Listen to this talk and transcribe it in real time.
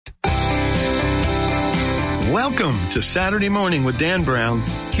Welcome to Saturday Morning with Dan Brown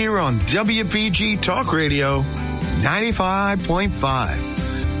here on WPG Talk Radio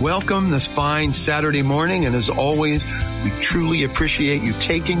 95.5. Welcome this fine Saturday morning, and as always, we truly appreciate you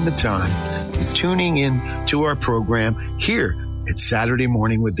taking the time and tuning in to our program here at Saturday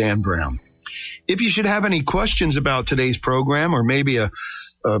Morning with Dan Brown. If you should have any questions about today's program, or maybe a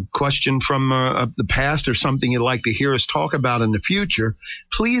question from the past or something you'd like to hear us talk about in the future,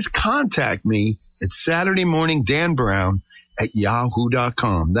 please contact me at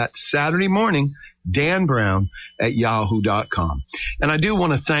SaturdayMorningDanBrown@yahoo.com. That's Saturday Morning Dan Brown at yahoo.com. And I do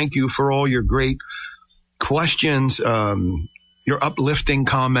want to thank you for all your great questions. Your uplifting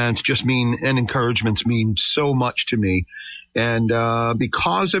comments and encouragements mean so much to me. And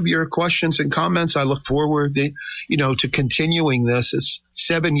because of your questions and comments, I look forward to continuing this. It's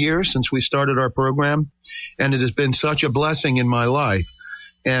 7 years since we started our program, and it has been such a blessing in my life.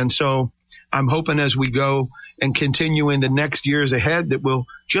 And so I'm hoping as we go and continue in the next years ahead that we'll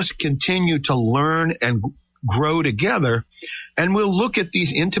just continue to learn and grow together. And we'll look at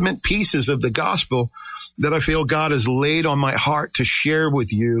these intimate pieces of the gospel that I feel God has laid on my heart to share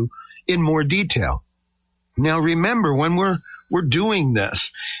with you in more detail. Now, remember, when we're doing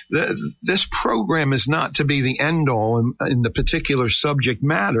this, this program is not to be the end all in the particular subject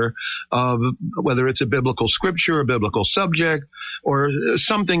matter of whether it's a biblical scripture, a biblical subject, or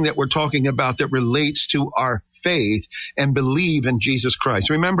something that we're talking about that relates to our faith and believe in Jesus Christ.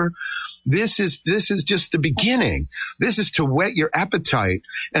 Remember, this is just the beginning. This is to whet your appetite.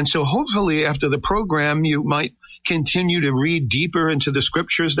 And so hopefully after the program, you might continue to read deeper into the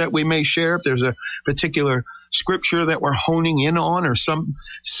scriptures that we may share. If there's a particular scripture that we're honing in on, or some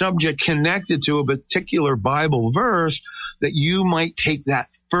subject connected to a particular Bible verse, that you might take that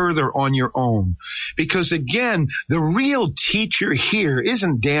further on your own. Because again, the real teacher here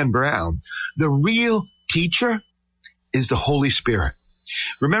isn't Dan Brown. The real teacher is the Holy Spirit.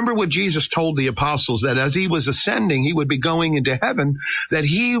 Remember what Jesus told the apostles, that as he was ascending, he would be going into heaven, that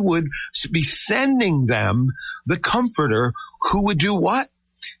he would be sending them the Comforter who would do what?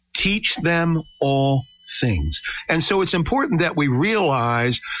 Teach them all things. And so it's important that we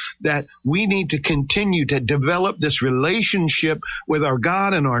realize that we need to continue to develop this relationship with our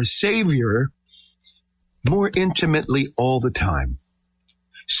God and our Savior more intimately all the time,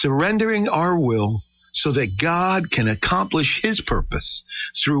 surrendering our will so that God can accomplish his purpose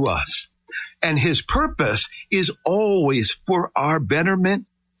through us. And his purpose is always for our betterment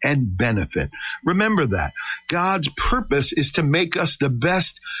and benefit. Remember that. God's purpose is to make us the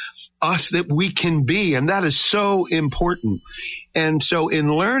best us that we can be, and that is so important. And so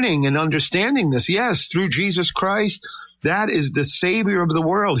in learning and understanding this, yes, through Jesus Christ, that is the Savior of the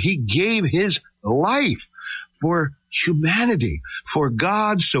world. He gave his life for humanity. For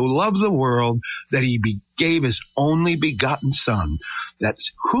God so loved the world that he gave his only begotten Son, that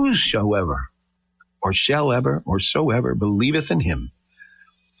whosoever or shall ever or soever believeth in him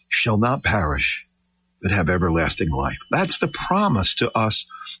shall not perish, but have everlasting life. That's the promise to us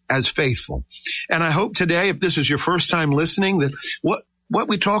as faithful. And I hope today, if this is your first time listening, that what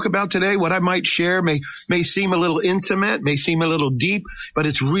we talk about today, what I might share may seem a little intimate, may seem a little deep, but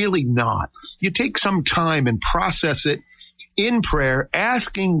it's really not. You take some time and process it in prayer,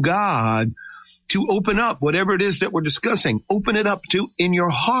 asking God to open up whatever it is that we're discussing. Open it up in your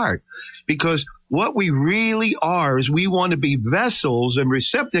heart, because what we really are is we want to be vessels and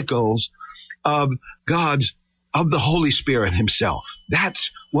receptacles of the Holy Spirit himself.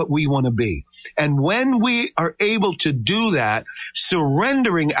 That's what we want to be. And when we are able to do that,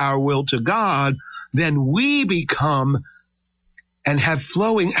 surrendering our will to God, then we become and have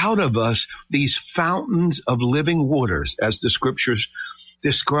flowing out of us these fountains of living waters, as the scriptures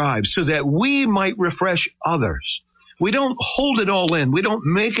describe, so that we might refresh others. We don't hold it all in. We don't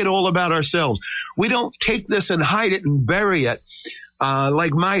make it all about ourselves. We don't take this and hide it and bury it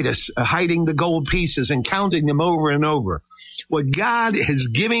like Midas, hiding the gold pieces and counting them over and over. What God is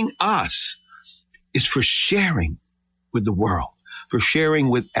giving us is for sharing with the world, for sharing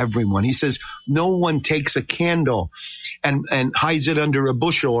with everyone. He says, no one takes a candle and hides it under a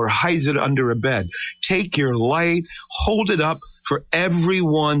bushel or hides it under a bed. Take your light, hold it up for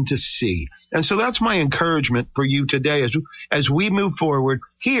everyone to see. And so that's my encouragement for you today as we move forward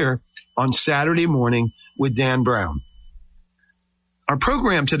here on Saturday Morning with Dan Brown. Our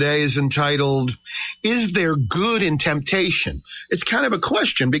program today is entitled, Is There Good in Temptation? It's kind of a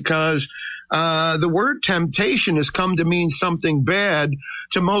question, because the word temptation has come to mean something bad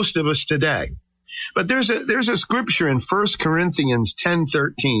to most of us today. But there's a scripture in 1 Corinthians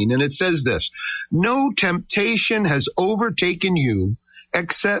 10:13, and it says this: no temptation has overtaken you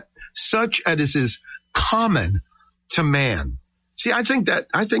except such as is common to man. See, I think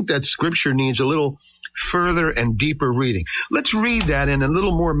that scripture needs a little further and deeper reading. Let's read that in a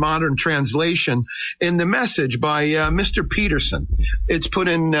little more modern translation in the Message by Mr. Peterson. It's put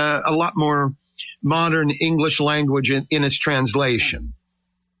in a lot more modern English language in its translation.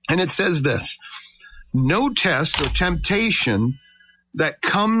 And it says this: no test or temptation that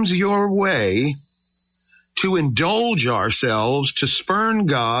comes your way to indulge ourselves, to spurn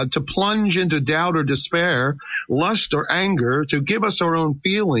God, to plunge into doubt or despair, lust or anger, to give us our own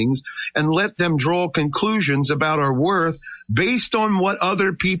feelings and let them draw conclusions about our worth based on what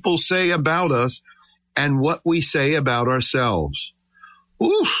other people say about us and what we say about ourselves.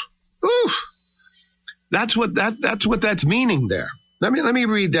 Oof, oof. That's what that's meaning there. Let me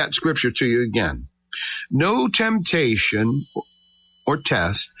read that scripture to you again. No temptation or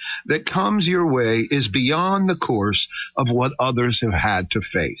test that comes your way is beyond the course of what others have had to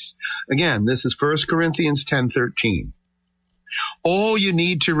face. Again, this is 1 Corinthians 10:13. All you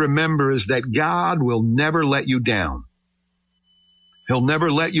need to remember is that God will never let you down. He'll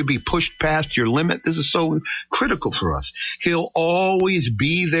never let you be pushed past your limit. This is so critical for us. He'll always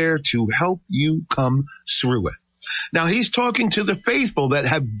be there to help you come through it. Now, he's talking to the faithful that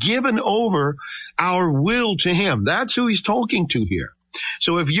have given over our will to him. That's who he's talking to here.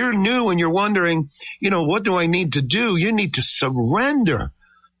 So if you're new and you're wondering, what do I need to do? You need to surrender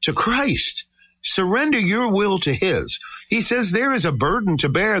to Christ. Surrender your will to his. He says there is a burden to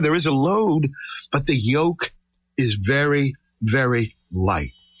bear. There is a load, but the yoke is very, very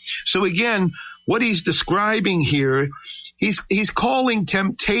light. So again, what he's describing here, he's calling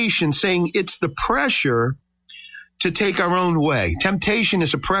temptation, saying it's the pressure to take our own way. Temptation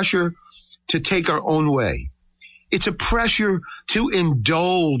is a pressure to take our own way. It's a pressure to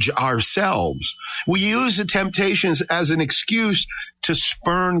indulge ourselves. We use the temptations as an excuse to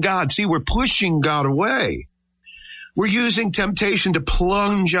spurn God. See, we're pushing God away. We're using temptation to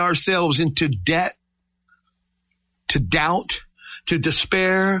plunge ourselves into debt, to doubt, to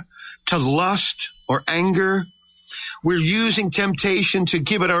despair, to lust or anger. We're using temptation to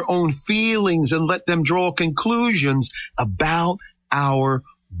give it our own feelings and let them draw conclusions about our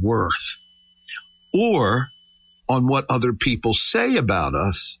worth or on what other people say about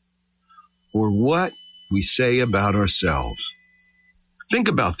us or what we say about ourselves. Think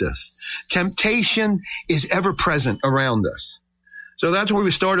about this. Temptation is ever present around us. So that's where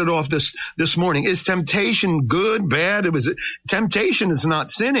we started off this morning. Is temptation good, bad? Temptation is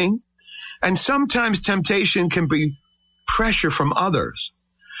not sinning. And sometimes temptation can be pressure from others.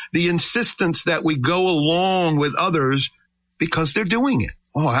 The insistence that we go along with others because they're doing it.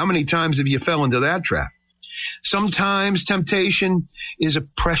 Oh, how many times have you fell into that trap? Sometimes temptation is a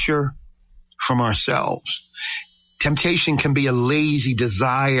pressure from ourselves. Temptation can be a lazy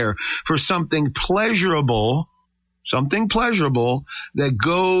desire for something pleasurable that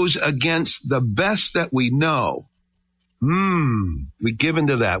goes against the best that we know. We give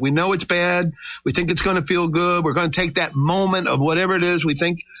into that. We know it's bad. We think it's going to feel good. We're going to take that moment of whatever it is we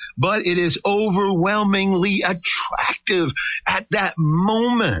think, but it is overwhelmingly attractive at that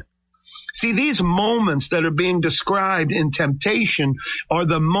moment. See, these moments that are being described in temptation are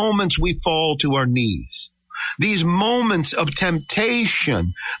the moments we fall to our knees. These moments of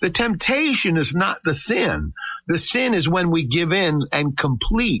temptation, the temptation is not the sin. The sin is when we give in and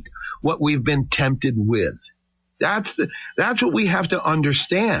complete what we've been tempted with. That's what we have to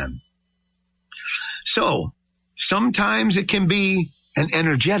understand. So sometimes it can be an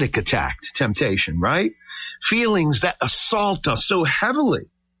energetic attack, temptation, right? Feelings that assault us so heavily,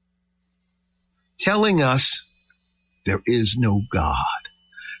 telling us there is no God.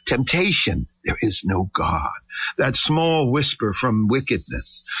 Temptation, there is no God. That small whisper from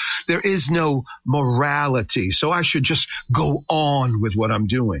wickedness. There is no morality, so I should just go on with what I'm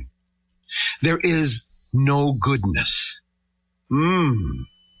doing. There is no goodness. And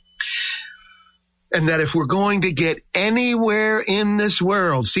that if we're going to get anywhere in this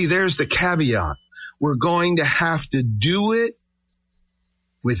world, see, there's the caveat. We're going to have to do it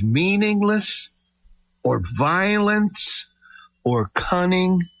with meaningless or violence or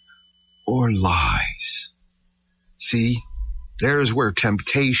cunning or lies. See, there's where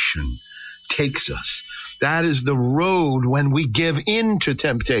temptation takes us. That is the road when we give in to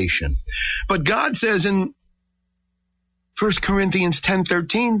temptation. But God says in 1 Corinthians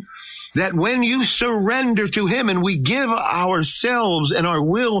 10:13 that when you surrender to him and we give ourselves and our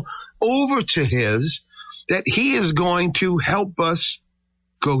will over to his, that he is going to help us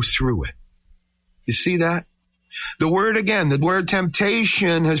go through it. You see that? The word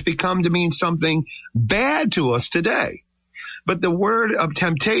temptation has become to mean something bad to us today. But the word of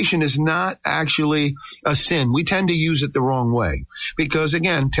temptation is not actually a sin. We tend to use it the wrong way because,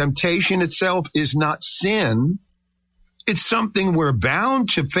 again, temptation itself is not sin. It's something we're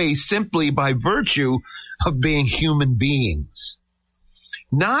bound to face simply by virtue of being human beings.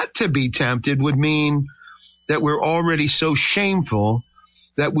 Not to be tempted would mean that we're already so shameful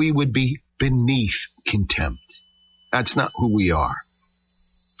that we would be beneath contempt. That's not who we are.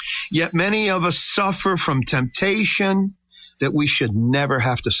 Yet many of us suffer from temptation that we should never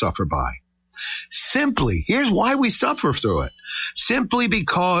have to suffer by. Simply, here's why we suffer through it. Simply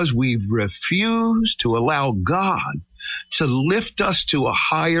because we've refused to allow God to lift us to a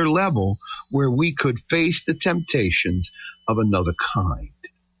higher level where we could face the temptations of another kind.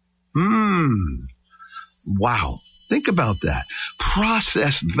 Wow. Think about that.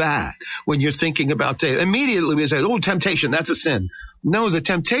 Process that when you're thinking about it. Immediately we say, oh, temptation, that's a sin. No, the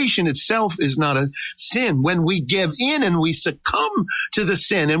temptation itself is not a sin. When we give in and we succumb to the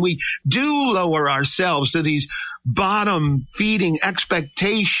sin and we do lower ourselves to these bottom-feeding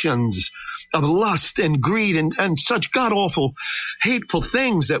expectations of lust and greed and such god-awful, hateful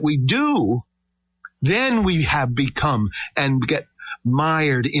things that we do, then we have become and get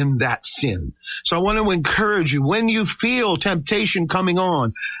mired in that sin. So I want to encourage you, when you feel temptation coming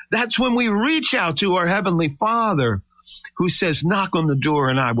on, that's when we reach out to our Heavenly Father who says, knock on the door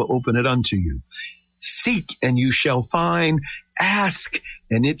and I will open it unto you. Seek and you shall find. Ask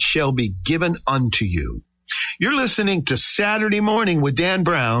and it shall be given unto you. You're listening to Saturday Morning with Dan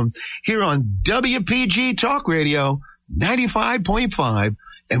Brown here on WPG Talk Radio 95.5,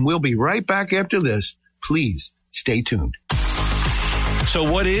 and we'll be right back after this. Please stay tuned. So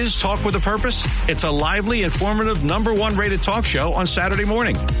what is Talk with a Purpose? It's a lively, informative, #1 rated talk show on Saturday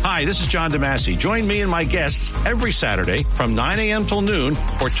morning. Hi, this is John DeMasi. Join me and my guests every Saturday from 9 a.m. till noon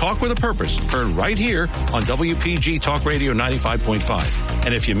for Talk with a Purpose, heard right here on WPG Talk Radio 95.5.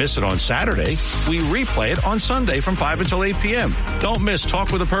 And if you miss it on Saturday, we replay it on Sunday from 5 until 8 p.m. Don't miss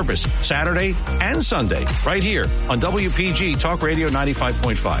Talk with a Purpose, Saturday and Sunday, right here on WPG Talk Radio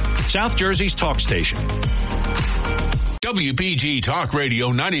 95.5, South Jersey's talk station. WPG Talk Radio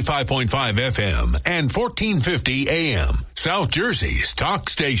 95.5 FM and 1450 AM, South Jersey's talk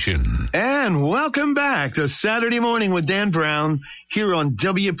station. And welcome back to Saturday Morning with Dan Brown here on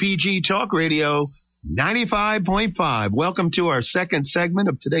WPG Talk Radio 95.5. Welcome to our second segment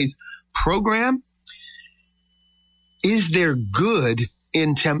of today's program. Is there good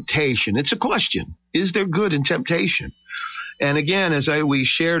in temptation? It's a question. Is there good in temptation? And again, as we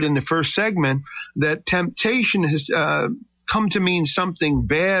shared in the first segment, that temptation has come to mean something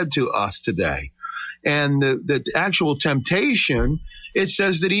bad to us today. And the actual temptation, it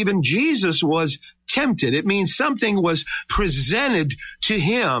says that even Jesus was tempted. It means something was presented to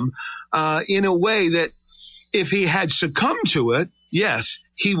him in a way that if he had succumbed to it, yes,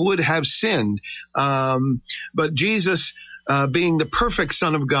 he would have sinned. But Jesus, being the perfect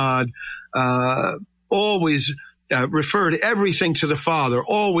Son of God, always referred everything to the Father,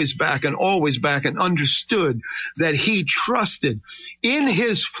 always back and understood that he trusted in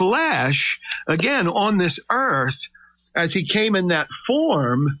his flesh, again, on this earth, as he came in that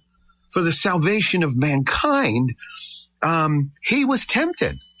form for the salvation of mankind, he was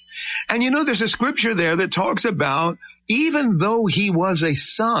tempted. And you know, there's a scripture there that talks about even though he was a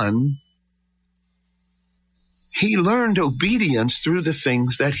son, he learned obedience through the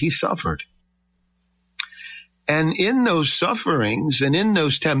things that he suffered. And in those sufferings and in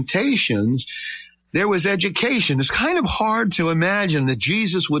those temptations, there was education. It's kind of hard to imagine that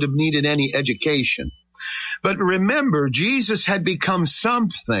Jesus would have needed any education. But remember, Jesus had become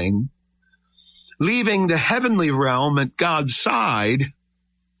something, leaving the heavenly realm at God's side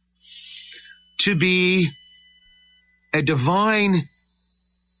to be a divine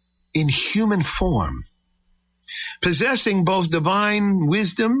in human form, possessing both divine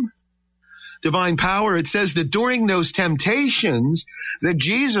wisdom, divine power. It says that during those temptations that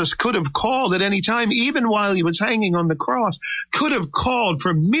Jesus could have called at any time, even while he was hanging on the cross, could have called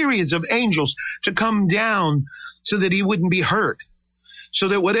for myriads of angels to come down so that he wouldn't be hurt. So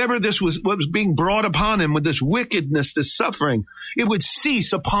that whatever this was, what was being brought upon him with this wickedness, this suffering, it would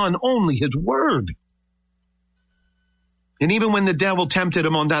cease upon only his word. And even when the devil tempted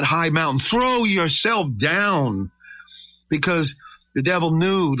him on that high mountain, throw yourself down, because the devil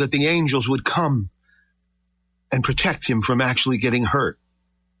knew that the angels would come and protect him from actually getting hurt.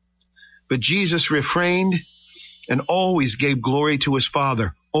 But Jesus refrained and always gave glory to his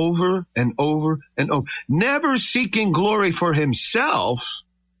Father over and over and over, never seeking glory for himself.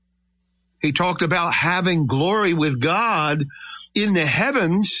 He talked about having glory with God in the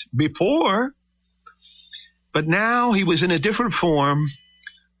heavens before, But now he was in a different form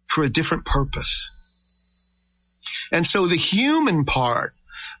for a different purpose. And so the human part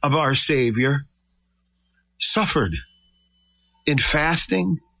of our Savior suffered in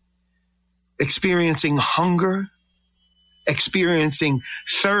fasting, experiencing hunger, experiencing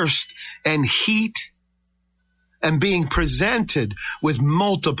thirst and heat, and being presented with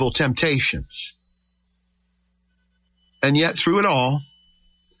multiple temptations. And yet through it all,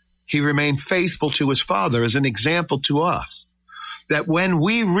 he remained faithful to his Father as an example to us, that when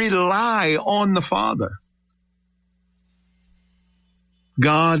we rely on the Father,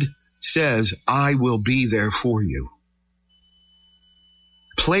 God says, I will be there for you.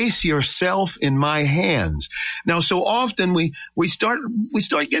 Place yourself in my hands. Now, so often we start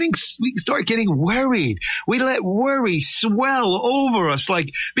getting worried. We let worry swell over us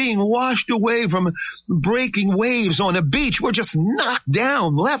like being washed away from breaking waves on a beach. We're just knocked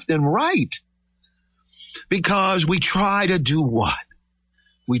down left and right because we try to do what?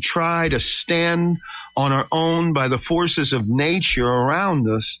 We try to stand on our own by the forces of nature around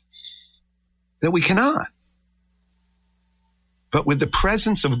us that we cannot. But with the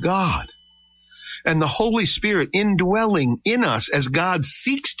presence of God and the Holy Spirit indwelling in us as God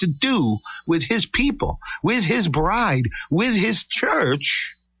seeks to do with his people, with his bride, with his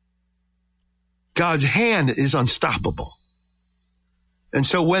church, God's hand is unstoppable. And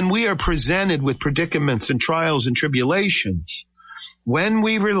so when we are presented with predicaments and trials and tribulations, when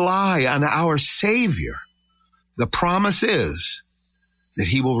we rely on our Savior, the promise is that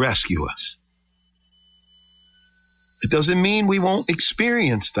he will rescue us. It doesn't mean we won't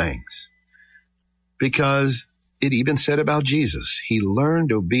experience things, because it even said about Jesus, he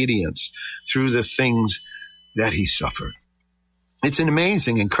learned obedience through the things that he suffered. It's an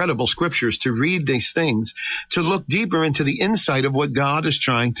amazing, incredible scriptures to read these things, to look deeper into the insight of what God is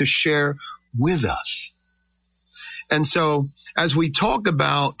trying to share with us. And so as we talk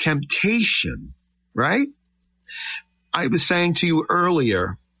about temptation, right? I was saying to you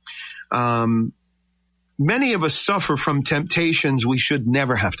earlier, many of us suffer from temptations we should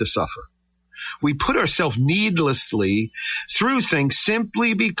never have to suffer. We put ourselves needlessly through things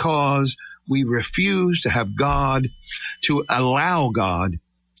simply because we refuse to have God, to allow God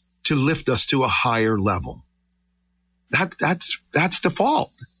to lift us to a higher level. That's the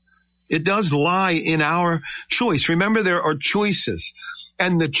fault. It does lie in our choice. Remember, there are choices,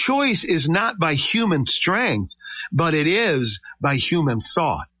 and the choice is not by human strength, but it is by human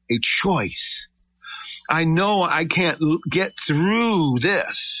thought, a choice. I know I can't get through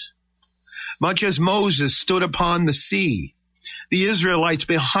this. Much as Moses stood upon the sea, the Israelites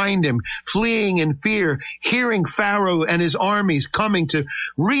behind him, fleeing in fear, hearing Pharaoh and his armies coming to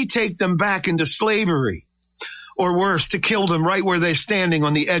retake them back into slavery, or worse, to kill them right where they're standing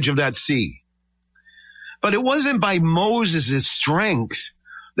on the edge of that sea. But it wasn't by Moses' strength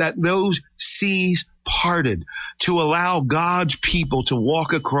that those seas parted to allow God's people to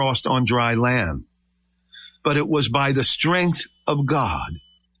walk across on dry land. But it was by the strength of God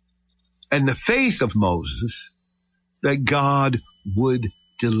and the faith of Moses that God would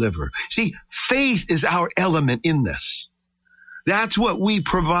deliver. See, faith is our element in this. That's what we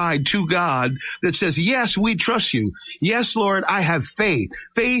provide to God that says, yes, we trust you. Yes, Lord, I have faith.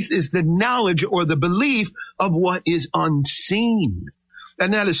 Faith is the knowledge or the belief of what is unseen.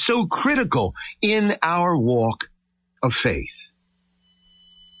 And that is so critical in our walk of faith.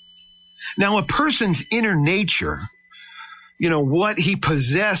 Now, a person's inner nature, what he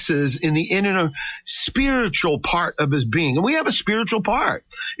possesses in the inner spiritual part of his being. And we have a spiritual part.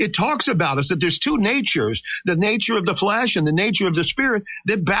 It talks about us that there's two natures, the nature of the flesh and the nature of the spirit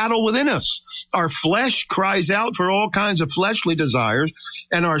that battle within us. Our flesh cries out for all kinds of fleshly desires,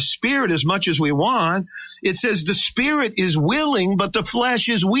 and our spirit, as much as we want, it says the spirit is willing, but the flesh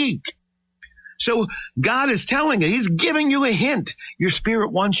is weak. So God is telling you, he's giving you a hint. Your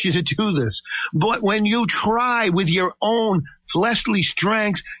spirit wants you to do this. But when you try with your own fleshly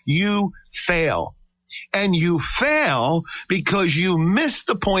strength, you fail. And you fail because you miss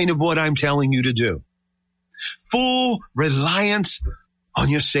the point of what I'm telling you to do. Full reliance on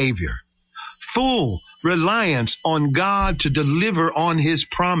your Savior. Full reliance on God to deliver on his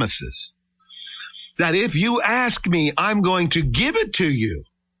promises. That if you ask me, I'm going to give it to you.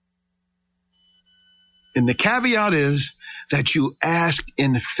 And the caveat is that you ask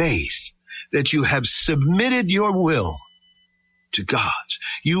in faith, that you have submitted your will to God's.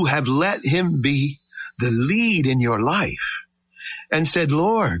 You have let him be the lead in your life and said,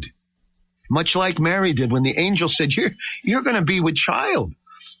 Lord, much like Mary did when the angel said, you're going to be with child.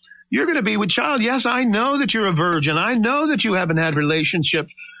 You're going to be with child. Yes, I know that you're a virgin. I know that you haven't had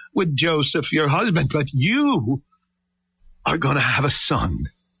relationships with Joseph, your husband, but you are going to have a son,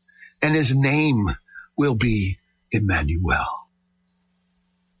 and his name will be Emmanuel.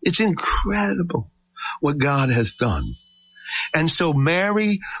 It's incredible what God has done. And so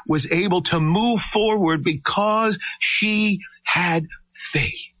Mary was able to move forward because she had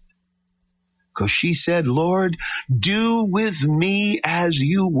faith. Because she said, Lord, do with me as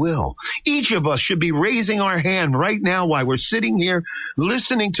you will. Each of us should be raising our hand right now while we're sitting here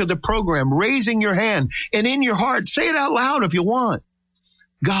listening to the program, raising your hand, and in your heart, say it out loud if you want.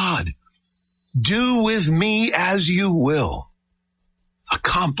 God, do with me as you will.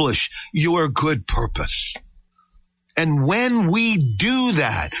 Accomplish your good purpose. And when we do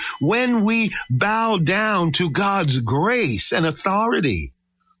that, when we bow down to God's grace and authority,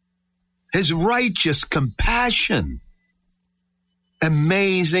 his righteous compassion,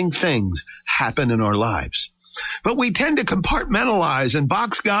 amazing things happen in our lives. But we tend to compartmentalize and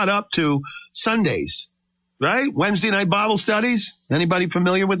box God up to Sundays, right? Wednesday night Bible studies. Anybody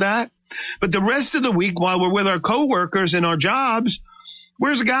familiar with that? But the rest of the week, while we're with our coworkers and our jobs,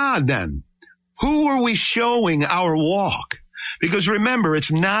 where's God then? Who are we showing our walk? Because remember,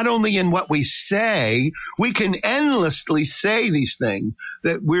 it's not only in what we say. We can endlessly say these things,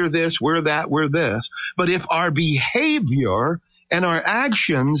 that we're this, we're that, we're this. But if our behavior and our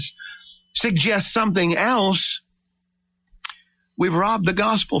actions suggest something else, we've robbed the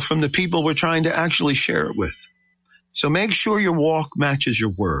gospel from the people we're trying to actually share it with. So make sure your walk matches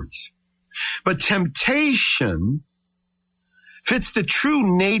your words. But temptation fits the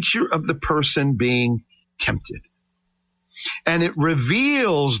true nature of the person being tempted. And it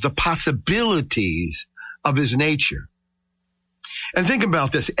reveals the possibilities of his nature. And think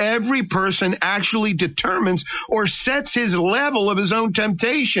about this. Every person actually determines or sets his level of his own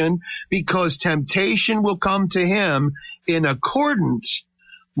temptation, because temptation will come to him in accordance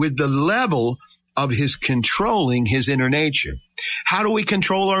with the level of his controlling his inner nature. How do we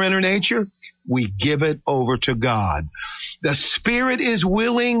control our inner nature? We give it over to God. The spirit is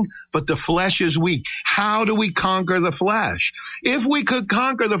willing, but the flesh is weak. How do we conquer the flesh? If we could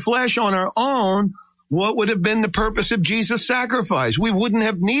conquer the flesh on our own, what would have been the purpose of Jesus' sacrifice? We wouldn't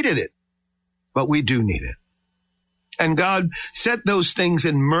have needed it, but we do need it. And God set those things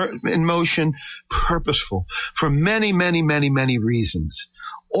in motion purposeful for many, many, many, many reasons.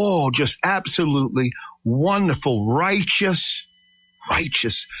 All just absolutely wonderful, righteous,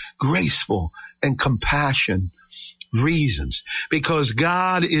 graceful, and compassion reasons, because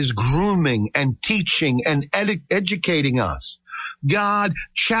God is grooming and teaching and educating us. God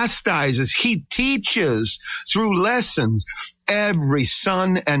chastises. He teaches through lessons every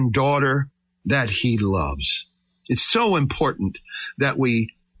son and daughter that he loves. It's so important that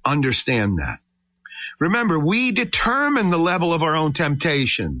we understand that. Remember, we determine the level of our own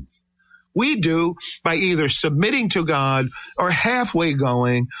temptations. We do by either submitting to God or halfway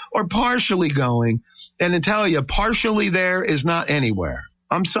going or partially going. And to tell you, partially there is not anywhere.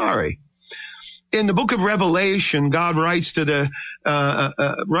 I'm sorry. In the book of Revelation, God writes to the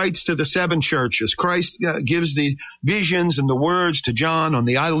seven churches. Christ gives the visions and the words to John on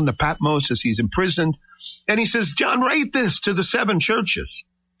the island of Patmos as he's imprisoned. And he says, John, write this to the seven churches.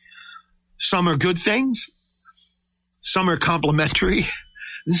 Some are good things. Some are complimentary.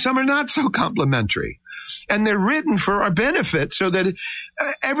 And some are not so complimentary. And they're written for our benefit, so that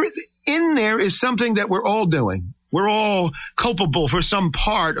in there is something that we're all doing. We're all culpable for some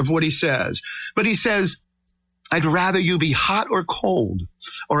part of what he says. But he says, I'd rather you be hot or cold,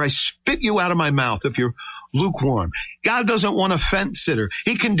 or I spit you out of my mouth if you're lukewarm. God doesn't want a fence sitter.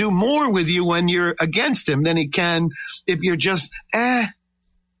 He can do more with you when you're against him than he can if you're just, Of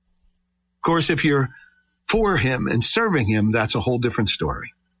course, if you're for him and serving him, that's a whole different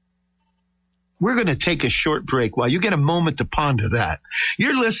story. We're going to take a short break while you get a moment to ponder that.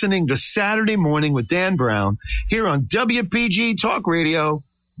 You're listening to Saturday Morning with Dan Brown here on WPG Talk Radio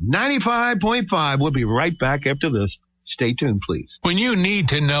 95.5. We'll be right back after this. Stay tuned, please. When you need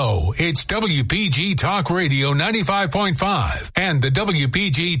to know, it's WPG Talk Radio 95.5 and the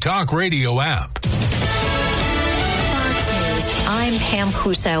WPG Talk Radio app. I'm Pam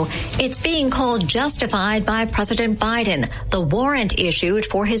Huso. It's being called justified by President Biden, the warrant issued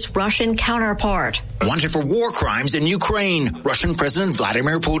for his Russian counterpart. Wanted for war crimes in Ukraine, Russian President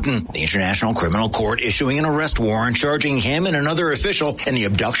Vladimir Putin. The International Criminal Court issuing an arrest warrant charging him and another official in the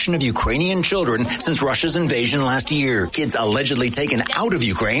abduction of Ukrainian children since Russia's invasion last year. Kids allegedly taken out of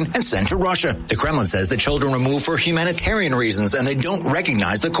Ukraine and sent to Russia. The Kremlin says the children removed for humanitarian reasons and they don't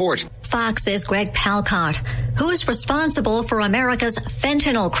recognize the court. Fox's Greg Palcott, who is responsible for America's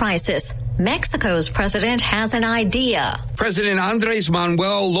fentanyl crisis. Mexico's president has an idea. President Andres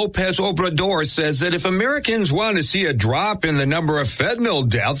Manuel Lopez Obrador says that if Americans want to see a drop in the number of fentanyl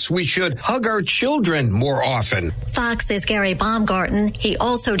deaths, we should hug our children more often. Fox's Gary Baumgarten. He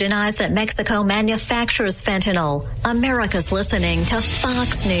also denies that Mexico manufactures fentanyl. America's listening to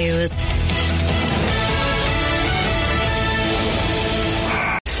Fox News.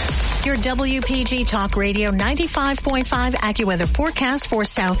 Your WPG Talk Radio 95.5 AccuWeather forecast for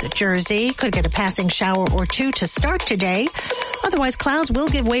South Jersey. Could get a passing shower or two to start today. Otherwise, clouds will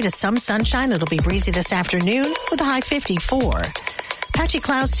give way to some sunshine. It'll be breezy this afternoon with a high 54. Patchy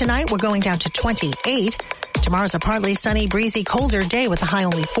clouds tonight. We're going down to 28. Tomorrow's a partly sunny, breezy, colder day with a high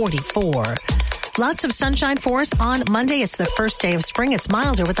only 44. Lots of sunshine for us on Monday. It's the first day of spring. It's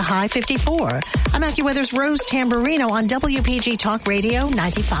milder with a high 54. I'm AccuWeather's Rose Tamburino on WPG Talk Radio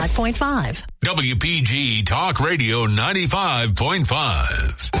 95.5. WPG Talk Radio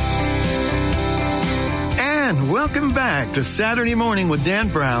 95.5. And welcome back to Saturday Morning with Dan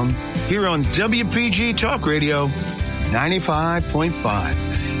Brown here on WPG Talk Radio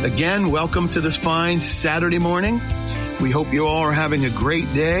 95.5. Again, welcome to this fine Saturday morning. We hope you all are having a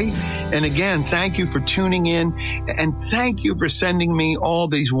great day. And again, thank you for tuning in, and thank you for sending me all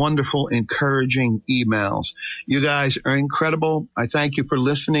these wonderful, encouraging emails. You guys are incredible. I thank you for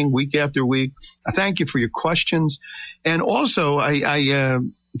listening week after week. I thank you for your questions. And also, I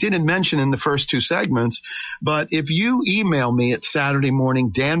didn't mention in the first two segments, but if you email me at Saturday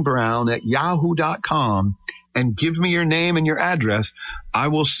morning, danbrown@yahoo.com, and give me your name and your address, I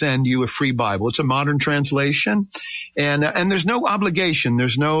will send you a free Bible. It's a modern translation, and there's no obligation.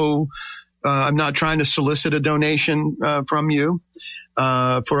 There's no, I'm not trying to solicit a donation from you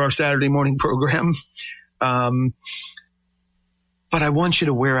for our Saturday morning program. But I want you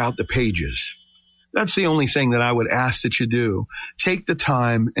to wear out the pages. That's the only thing that I would ask that you do. Take the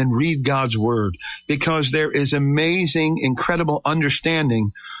time and read God's Word, because there is amazing, incredible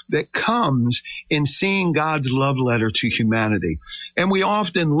understanding that comes in seeing God's love letter to humanity. And we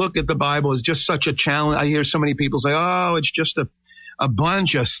often look at the Bible as just such a challenge. I hear so many people say, oh, it's just a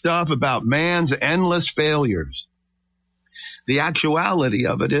bunch of stuff about man's endless failures. The actuality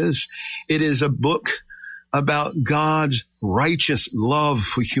of it is a book about God's righteous love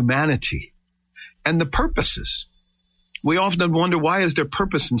for humanity and the purposes. We often wonder, why is there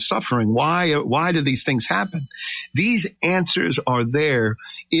purpose in suffering? Why do these things happen? These answers are there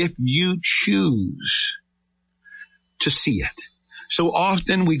if you choose to see it. So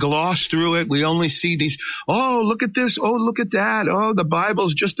often we gloss through it. We only see these, oh, look at this. Oh, look at that. Oh, the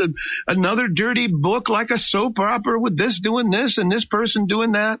Bible's just another dirty book like a soap opera with this doing this and this person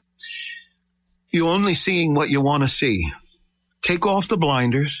doing that. You're only seeing what you want to see. Take off the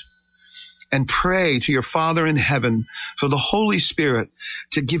blinders and pray to your Father in heaven for the Holy Spirit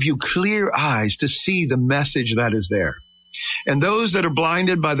to give you clear eyes to see the message that is there. And those that are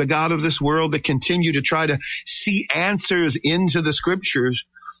blinded by the God of this world that continue to try to see answers into the Scriptures,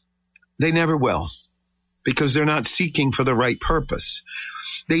 they never will, because they're not seeking for the right purpose.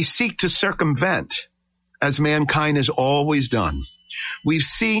 They seek to circumvent, as mankind has always done. We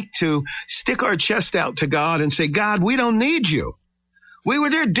seek to stick our chest out to God and say, God, we don't need you. We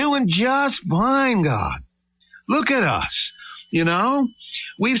were there doing just fine, God. Look at us. You know,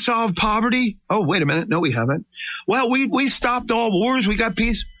 we've solved poverty. Oh, wait a minute. No, we haven't. Well, we stopped all wars. We got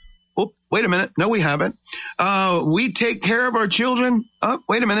peace. Oh, wait a minute. No, we haven't. We take care of our children. Oh,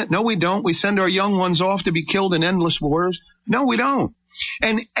 wait a minute. No, we don't. We send our young ones off to be killed in endless wars. No, we don't.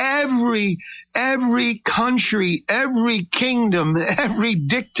 And every country, every kingdom, every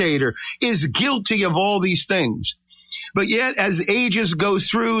dictator is guilty of all these things. But yet, as ages go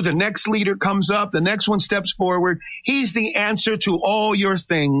through, the next leader comes up, the next one steps forward. He's the answer to all your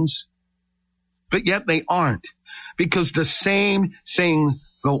things. But yet they aren't, because the same thing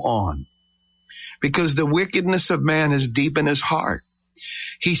go on. Because the wickedness of man is deep in his heart.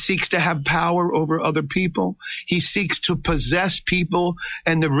 He seeks to have power over other people. He seeks to possess people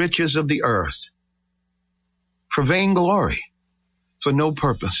and the riches of the earth for vainglory, for no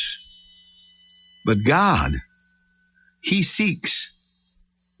purpose. But God, He seeks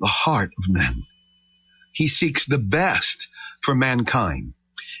the heart of men. He seeks the best for mankind.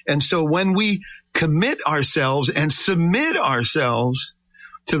 And so when we commit ourselves and submit ourselves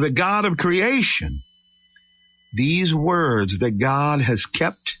to the God of creation, these words that God has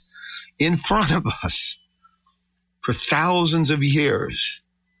kept in front of us for thousands of years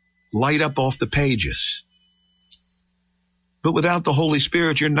light up off the pages. But without the Holy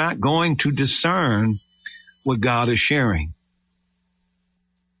Spirit, you're not going to discern what God is sharing.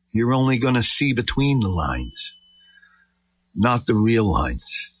 You're only going to see between the lines, not the real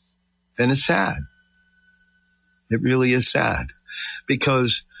lines. And it's sad. It really is sad,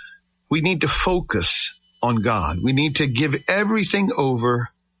 because we need to focus on God. We need to give everything over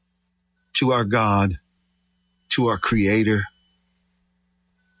to our God, to our Creator,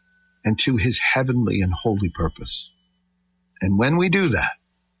 and to his heavenly and holy purpose. And when we do that,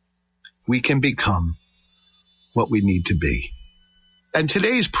 we can become what we need to be. And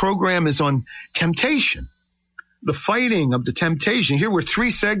today's program is on temptation, the fighting of the temptation. Here we're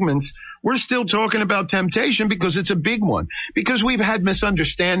 3 segments. We're still talking about temptation because it's a big one, because we've had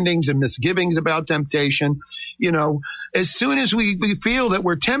misunderstandings and misgivings about temptation. You know, as soon as we feel that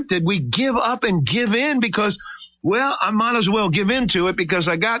we're tempted, we give up and give in because, well, I might as well give into it because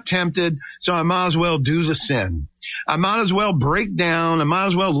I got tempted, so I might as well do the sin. I might as well break down. I might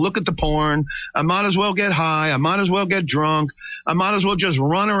as well look at the porn. I might as well get high. I might as well get drunk. I might as well just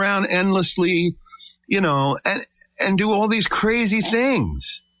run around endlessly, you know, and do all these crazy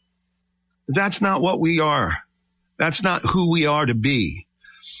things. That's not what we are. That's not who we are to be.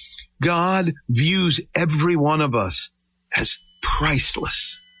 God views every one of us as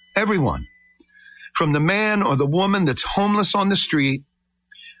priceless. Everyone. From the man or the woman that's homeless on the street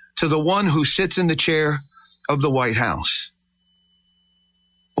to the one who sits in the chair of the White House.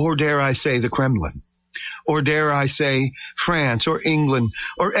 Or dare I say the Kremlin. Or dare I say France or England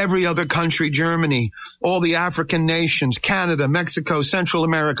or every other country, Germany, all the African nations, Canada, Mexico, Central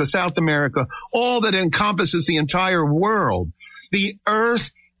America, South America, all that encompasses the entire world. The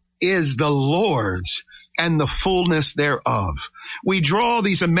earth is the Lord's and the fullness thereof. We draw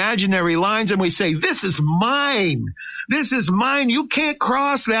these imaginary lines and we say, this is mine. This is mine. You can't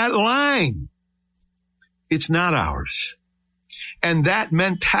cross that line. It's not ours. And that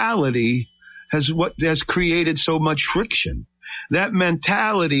mentality has created so much friction. That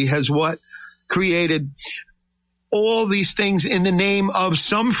mentality has what created all these things in the name of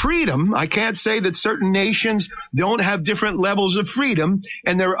some freedom. I can't say that certain nations don't have different levels of freedom,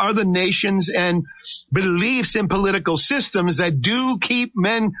 and there are other nations and beliefs in political systems that do keep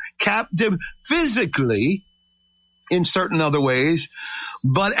men captive physically in certain other ways.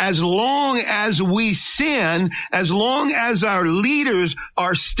 But as long as we sin, as long as our leaders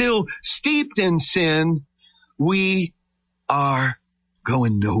are still steeped in sin, we are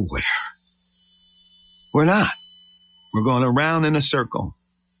going nowhere. We're not. We're going around in a circle.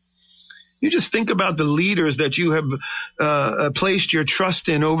 You just think about the leaders that you have placed your trust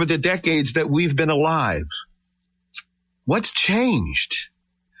in over the decades that we've been alive. What's changed?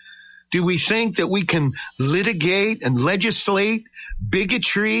 Do we think that we can litigate and legislate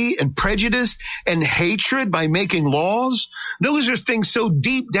bigotry and prejudice and hatred by making laws? Those are things so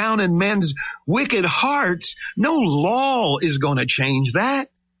deep down in men's wicked hearts. No law is going to change that.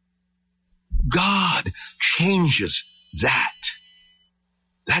 God changes that.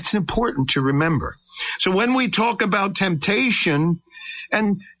 That's important to remember. So when we talk about temptation,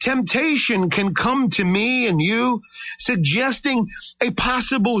 and temptation can come to me and you suggesting a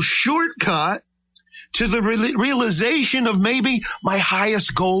possible shortcut to the realization of maybe my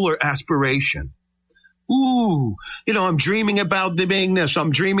highest goal or aspiration. Ooh, you know, I'm dreaming about being this.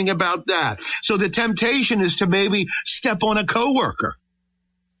 I'm dreaming about that. So the temptation is to maybe step on a coworker.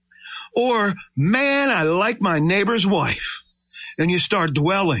 Or, man, I like my neighbor's wife. And you start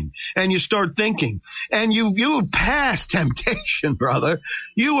dwelling and you start thinking and you pass temptation, brother.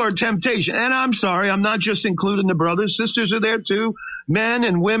 You are temptation. And I'm sorry, I'm not just including the brothers. Sisters are there too. Men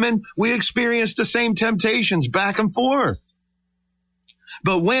and women, we experience the same temptations back and forth.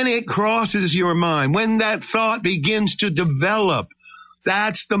 But when it crosses your mind, when that thought begins to develop,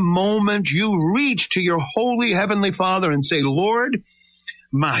 that's the moment you reach to your holy heavenly Father and say, Lord,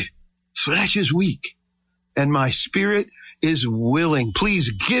 my flesh is weak and my spirit is willing. Please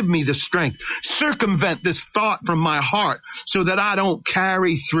give me the strength. Circumvent this thought from my heart so that I don't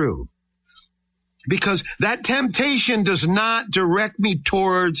carry through. Because that temptation does not direct me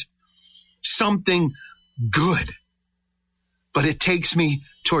towards something good, but it takes me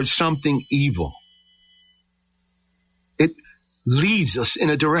towards something evil. It leads us in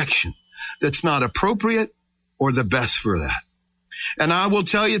a direction that's not appropriate or the best for that. And I will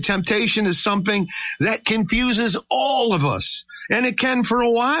tell you, temptation is something that confuses all of us, and it can for a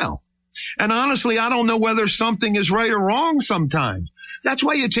while. And honestly, I don't know whether something is right or wrong sometimes. That's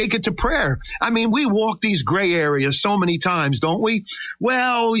why you take it to prayer. I mean, we walk these gray areas so many times, don't we?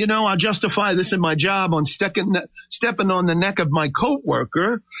 Well, you know, I'll justify this in my job on stepping on the neck of my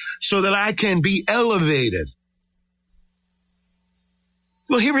coworker so that I can be elevated.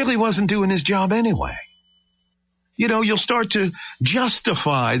 Well, he really wasn't doing his job anyway. You know, you'll start to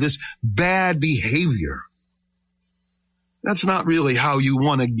justify this bad behavior. That's not really how you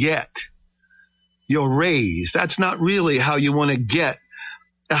want to get your raise. That's not really how you want to get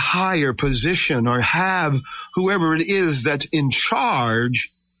a higher position or have whoever it is that's in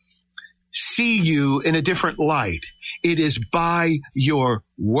charge see you in a different light. It is by your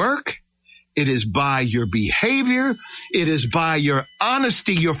work. It is by your behavior. It is by your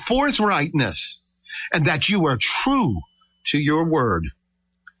honesty, your forthrightness, and that you are true to your word.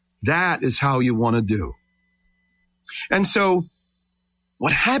 That is how you want to do. And so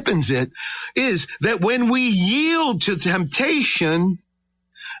what happens is that when we yield to temptation,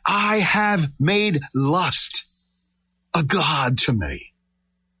 I have made lust a god to me.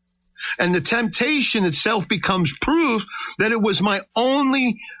 And the temptation itself becomes proof that it was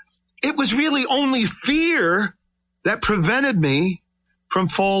really only fear that prevented me from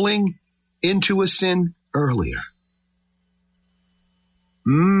falling into a sin earlier.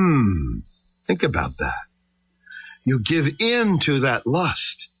 Think about that. You give in to that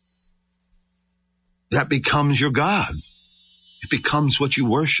lust. That becomes your God. It becomes what you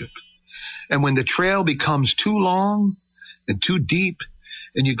worship. And when the trail becomes too long and too deep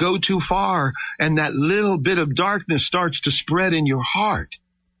and you go too far and that little bit of darkness starts to spread in your heart,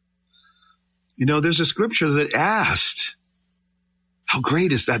 you know, there's a scripture that asked, how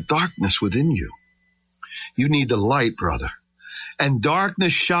great is that darkness within you? You need the light, brother. And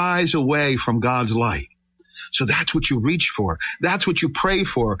darkness shies away from God's light. So that's what you reach for. That's what you pray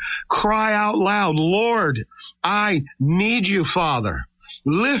for. Cry out loud, Lord, I need you, Father.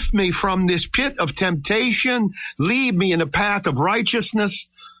 Lift me from this pit of temptation. Lead me in a path of righteousness.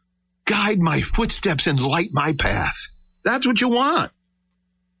 Guide my footsteps and light my path. That's what you want.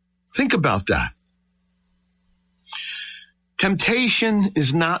 Think about that. Temptation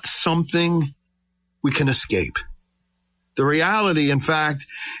is not something we can escape. The reality, in fact,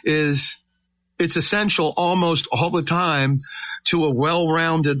 is it's essential almost all the time to a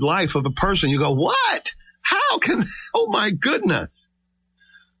well-rounded life of a person. You go, what? How can, oh my goodness.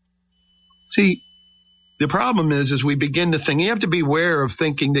 See, the problem is we begin to think, you have to beware of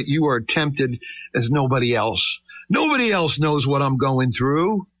thinking that you are tempted as nobody else. Nobody else knows what I'm going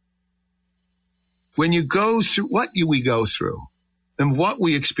through. When you go through what we go through and what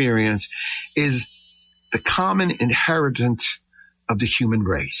we experience is the common inheritance of the human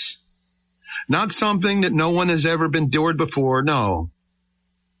race. Not something that no one has ever endured before. No.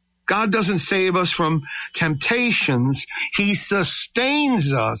 God doesn't save us from temptations. He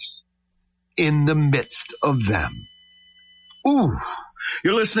sustains us in the midst of them. Ooh.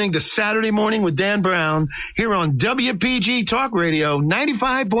 You're listening to Saturday Morning with Dan Brown here on WPG Talk Radio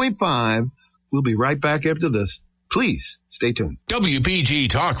 95.5. We'll be right back after this. Please stay tuned. WPG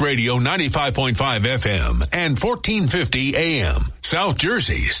Talk Radio 95.5 FM and 1450 AM. South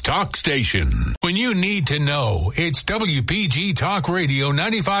Jersey's talk station. When you need to know, it's WPG Talk Radio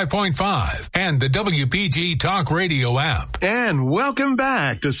 95.5 and the WPG Talk Radio app. And welcome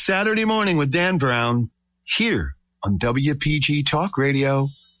back to Saturday Morning with Dan Brown here on WPG Talk Radio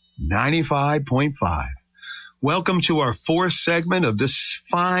 95.5. Welcome to our fourth segment of this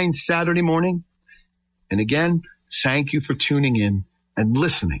fine Saturday morning. And again, thank you for tuning in and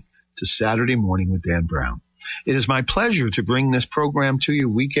listening to Saturday Morning with Dan Brown. It is my pleasure to bring this program to you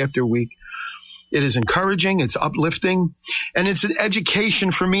week after week. It is encouraging, it's uplifting, and it's an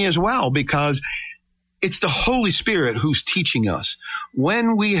education for me as well because it's the Holy Spirit who's teaching us.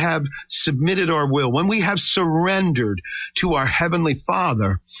 When we have submitted our will, when we have surrendered to our Heavenly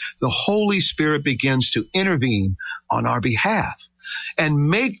Father, the Holy Spirit begins to intervene on our behalf and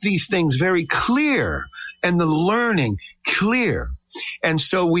make these things very clear and the learning clear. And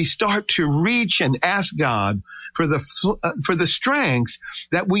so we start to reach and ask God for the strength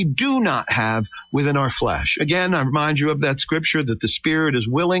that we do not have within our flesh. Again, I remind you of that scripture that the spirit is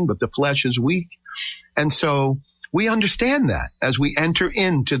willing, but the flesh is weak. And so we understand that as we enter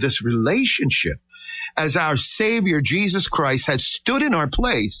into this relationship, as our Savior Jesus Christ has stood in our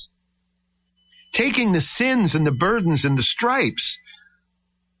place, taking the sins and the burdens and the stripes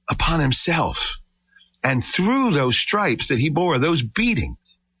upon himself. And through those stripes that he bore, those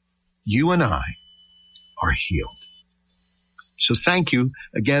beatings, you and I are healed. So thank you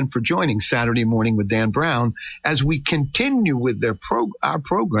again for joining Saturday Morning with Dan Brown as we continue with our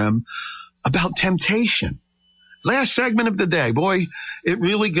program about temptation. Last segment of the day. Boy, it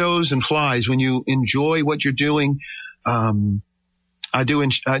really goes and flies when you enjoy what you're doing. I do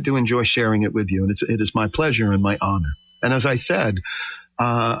enjoy sharing it with you, and it is my pleasure and my honor. And as I said,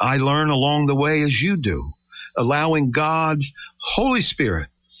 I learn along the way as you do, allowing God's Holy Spirit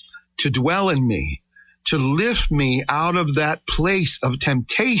to dwell in me, to lift me out of that place of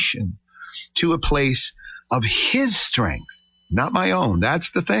temptation to a place of his strength, not my own.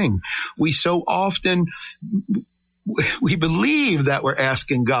 That's the thing. We so often, we believe that we're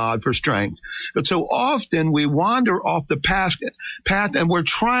asking God for strength, but so often we wander off the path and we're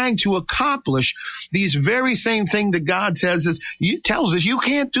trying to accomplish these very same thing that God tells us you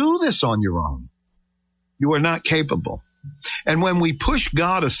can't do this on your own. You are not capable. And when we push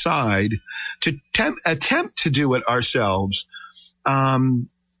God aside to attempt to do it ourselves,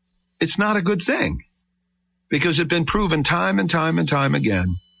 it's not a good thing, because it's been proven time and time and time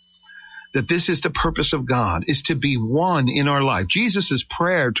again that this is the purpose of God, is to be one in our life. Jesus'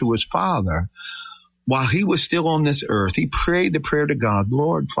 prayer to his Father while he was still on this earth, he prayed the prayer to God,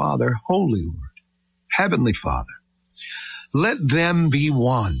 Lord, Father, Holy Lord, Heavenly Father, let them be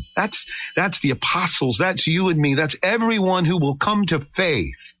one. That's the apostles. That's you and me. That's everyone who will come to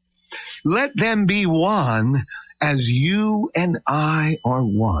faith. Let them be one as you and I are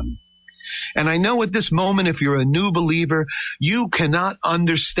one. And I know at this moment, if you're a new believer, you cannot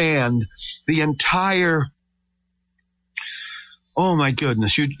understand the entire, oh my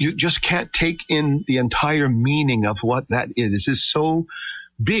goodness, you just can't take in the entire meaning of what that is. This is so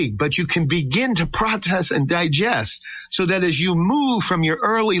big, but you can begin to process and digest so that as you move from your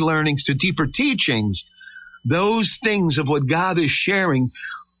early learnings to deeper teachings, those things of what God is sharing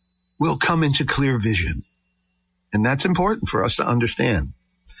will come into clear vision. And that's important for us to understand.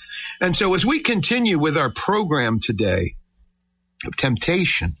 And so as we continue with our program today of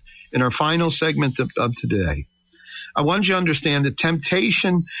temptation, in our final segment of today, I want you to understand that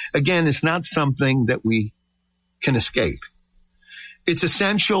temptation, again, is not something that we can escape. It's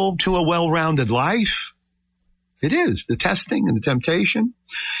essential to a well-rounded life. It is, the testing and the temptation,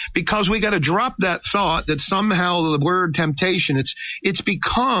 because we got to drop that thought that somehow the word temptation, it's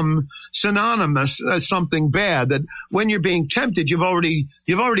become synonymous as something bad, that when you're being tempted, you've already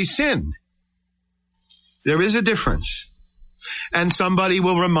sinned. There is a difference. And somebody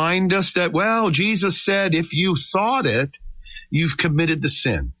will remind us that, well, Jesus said, if you thought it, you've committed the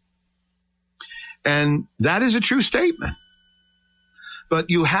sin. And that is a true statement. But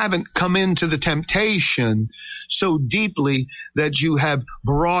you haven't come into the temptation so deeply that you have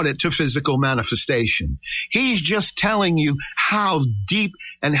brought it to physical manifestation. He's just telling you how deep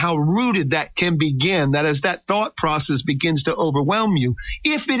and how rooted that can begin, that as that thought process begins to overwhelm you,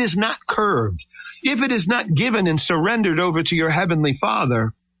 if it is not curbed, if it is not given and surrendered over to your Heavenly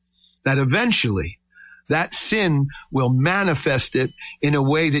Father, that eventually that sin will manifest it in a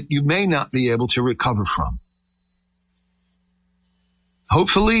way that you may not be able to recover from.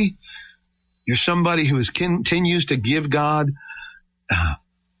 Hopefully, you're somebody who continues to give God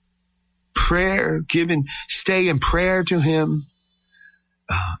prayer, stay in prayer to Him,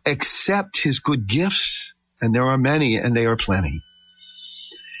 accept His good gifts, and there are many, and they are plenty.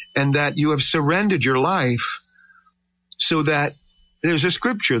 And that you have surrendered your life so that there's a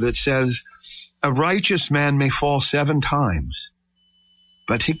scripture that says, a righteous man may fall 7 times,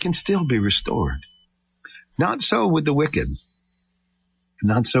 but he can still be restored. Not so with the wicked.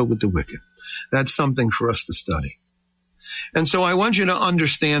 Not so with the wicked. That's something for us to study. And so I want you to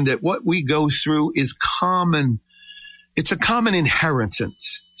understand that what we go through is common. It's a common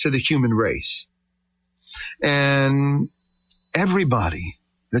inheritance to the human race. And everybody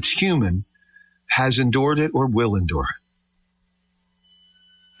that's human has endured it or will endure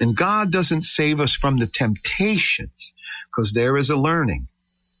it. And God doesn't save us from the temptations, because there is a learning.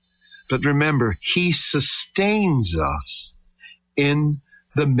 But remember, He sustains us in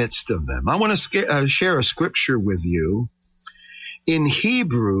the midst of them. I want to share a scripture with you in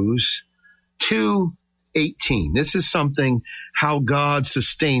Hebrews 2:18. This is something how God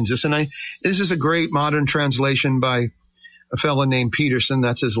sustains us. And this is a great modern translation by a fellow named Peterson.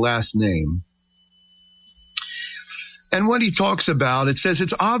 That's his last name. And what he talks about, it says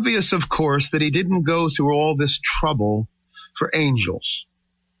it's obvious, of course, that he didn't go through all this trouble for angels,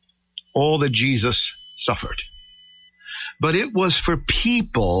 all that Jesus suffered. But it was for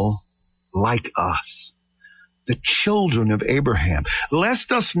people like us, the children of Abraham.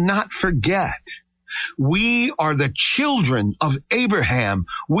 Lest us not forget, we are the children of Abraham.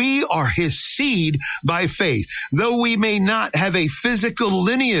 We are his seed by faith. Though we may not have a physical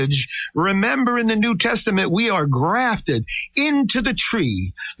lineage, remember in the New Testament, we are grafted into the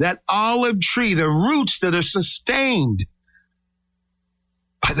tree, that olive tree, the roots that are sustained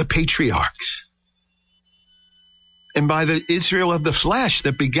by the patriarchs. And by the Israel of the flesh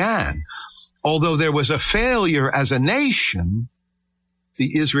that began. Although there was a failure as a nation,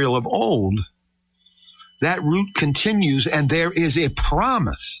 the Israel of old, that root continues, and there is a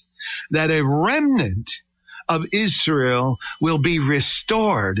promise that a remnant of Israel will be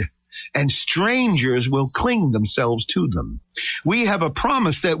restored and strangers will cling themselves to them. We have a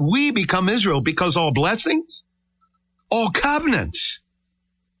promise that we become Israel because all blessings, all covenants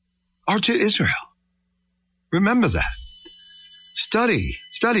are to Israel. Remember that. Study.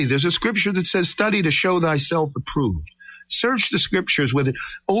 There's a scripture that says, study to show thyself approved. Search the scriptures with an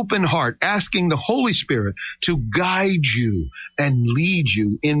open heart, asking the Holy Spirit to guide you and lead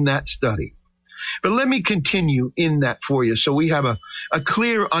you in that study. But let me continue in that for you so we have a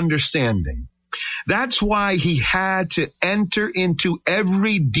clear understanding. That's why he had to enter into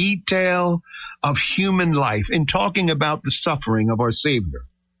every detail of human life in talking about the suffering of our Savior.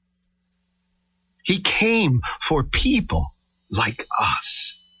 He came for people like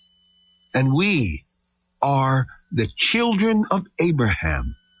us. And we are the children of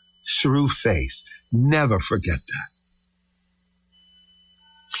Abraham through faith. Never forget that.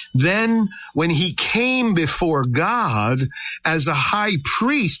 Then when he came before God as a high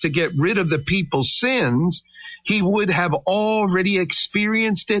priest to get rid of the people's sins, he would have already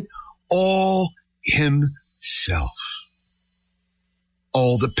experienced it all himself.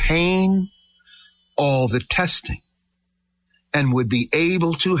 All the pain, all the testing, and would be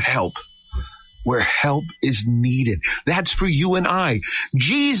able to help where help is needed. That's for you and I.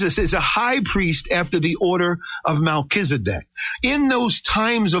 Jesus is a high priest after the order of Melchizedek. In those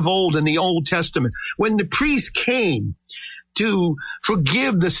times of old in the Old Testament, when the priest came to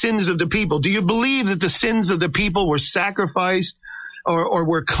forgive the sins of the people, do you believe that the sins of the people were sacrificed or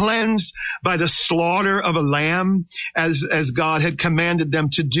were cleansed by the slaughter of a lamb as God had commanded them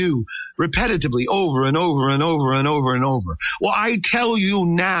to do repetitively over and over and over and over and over? Well, I tell you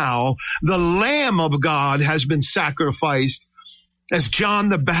now, the Lamb of God has been sacrificed. As John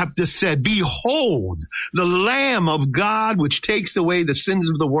the Baptist said, behold, the Lamb of God which takes away the sins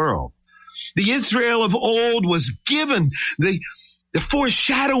of the world. The Israel of old was given the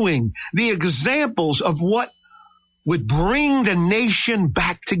foreshadowing, the examples of what would bring the nation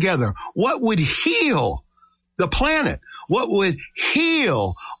back together, what would heal the planet, what would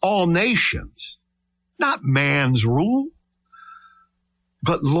heal all nations. Not man's rule,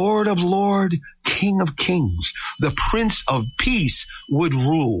 but Lord of Lords, King of Kings, the Prince of Peace would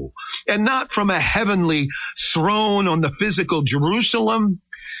rule. And not from a heavenly throne on the physical Jerusalem,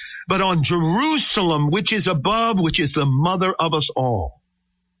 but on Jerusalem, which is above, which is the mother of us all.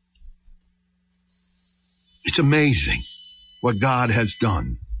 It's amazing what God has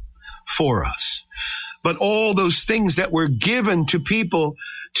done for us. But all those things that were given to people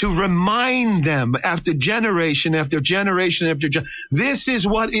to remind them after generation after generation after generation, this is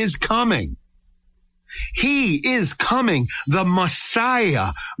what is coming. He is coming, the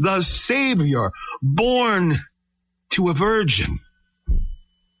Messiah, the Savior, born to a virgin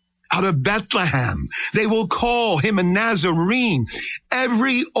out of Bethlehem. They will call him a Nazarene.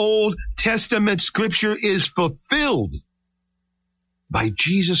 Every Old Testament scripture is fulfilled by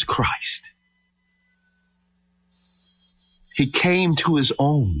Jesus Christ. He came to his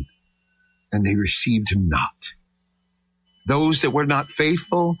own, and they received him not. Those that were not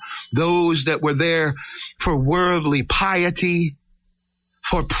faithful, those that were there for worldly piety,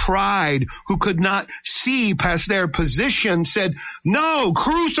 for pride, who could not see past their position, said, no,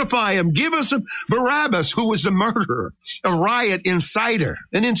 crucify him. Give us a Barabbas, who was a murderer, a riot inciter,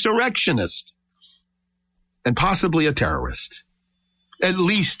 an insurrectionist, and possibly a terrorist, at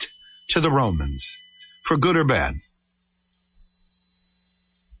least to the Romans, for good or bad.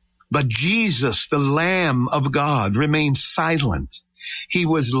 But Jesus, the Lamb of God, remained silent. He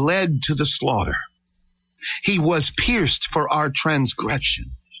was led to the slaughter. He was pierced for our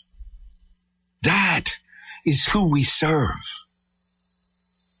transgressions. That is who we serve.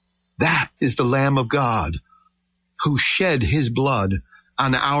 That is the Lamb of God who shed his blood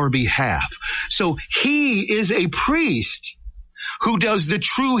on our behalf. So he is a priest who does the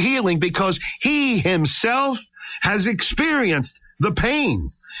true healing because he himself has experienced the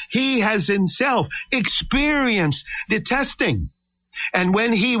pain. He has himself experienced the testing. And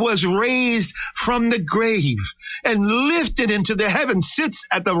when he was raised from the grave and lifted into the heavens, sits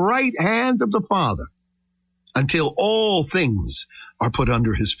at the right hand of the Father until all things are put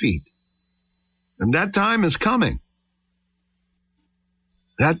under his feet. And that time is coming.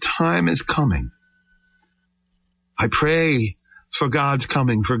 That time is coming. I pray for God's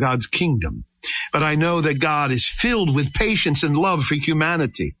coming, for God's kingdom. But I know that God is filled with patience and love for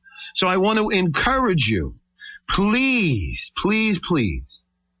humanity. So I want to encourage you. Please, please, please.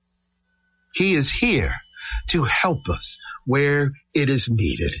 He is here to help us where it is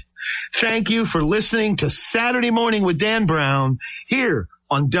needed. Thank you for listening to Saturday Morning with Dan Brown here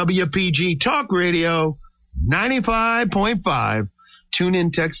on WPG Talk Radio 95.5. Tune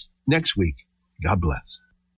in, text next week. God bless.